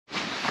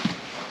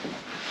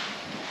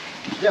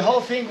The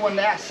whole thing when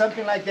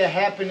something like that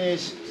happens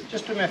is,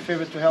 just do me a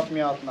favor to help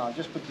me out now.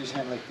 Just put this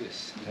hand like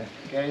this.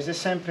 Okay, it's the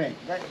same thing.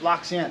 That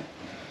locks in.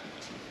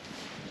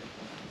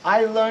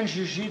 I learned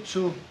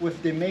Jiu-Jitsu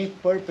with the main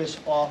purpose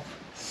of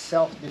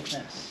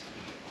self-defense.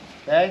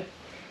 Okay?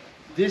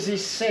 This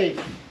is safe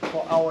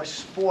for our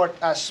sport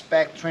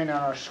aspect training in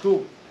our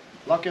school.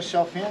 Lock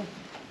yourself in.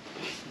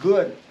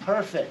 Good.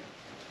 Perfect.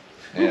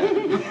 Yeah.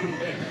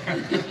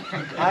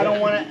 I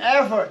don't want to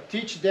ever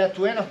teach that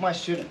to any of my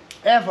students.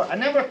 Ever. I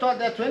never taught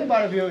that to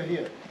anybody of you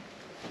here.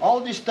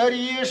 All these 30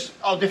 years,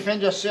 I'll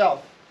defend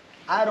yourself.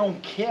 I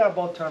don't care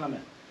about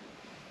tournament.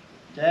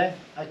 Okay?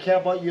 I care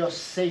about your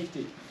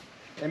safety.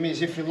 That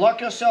means if you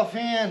lock yourself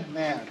in,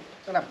 man,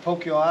 I'm gonna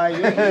poke your eye.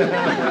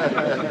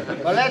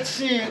 But let's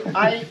see,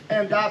 I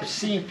end up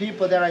seeing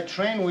people that I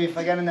train with,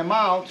 I get them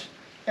out,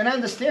 and I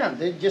understand,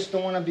 they just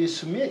don't want to be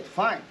submit,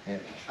 fine. Yeah.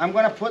 I'm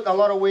gonna put a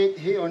lot of weight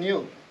here on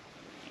you.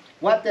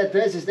 What that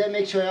does is that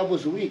makes your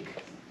elbows weak.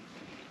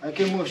 I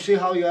can move, see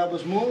how your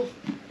elbows move?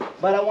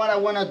 But what I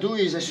want to do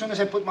is, as soon as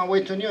I put my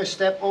weight on you, I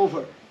step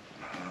over.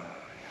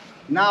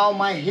 Now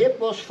my hip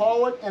goes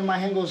forward and my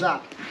hand goes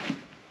up.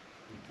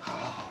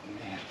 Oh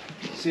man,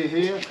 see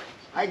here?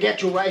 I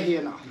get you right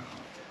here now.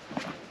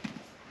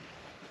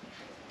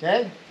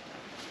 Okay?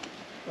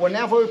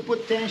 Whenever we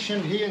put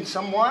tension here in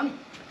someone,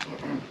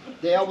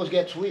 the elbows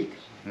get weak.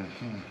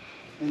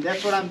 And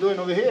that's what I'm doing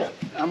over here.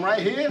 I'm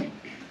right here.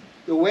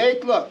 The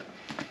weight, look,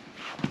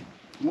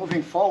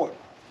 moving forward.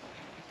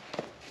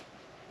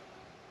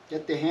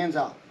 Get the hands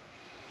out.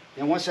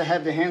 And once I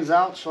have the hands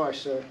out, sorry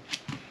sir,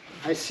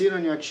 I sit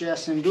on your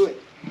chest and do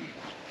it.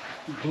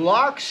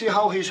 Block, see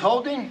how he's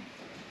holding?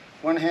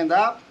 One hand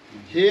up,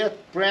 here,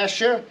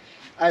 pressure.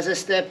 As I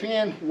step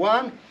in,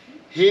 one,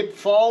 hip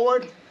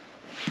forward.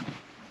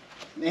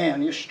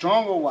 Man, you're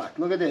strong or what?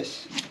 Look at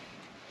this.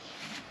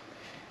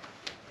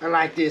 I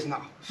like this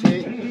now,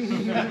 see?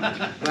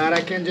 But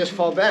I can just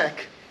fall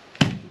back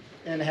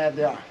and have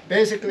the arm.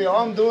 Basically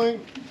all I'm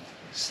doing,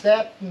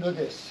 step and do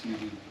this.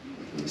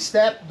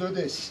 Step, do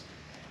this.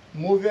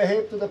 Move your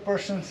hip to the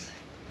person's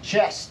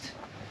chest.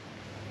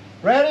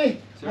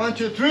 Ready? 1,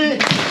 2, 3.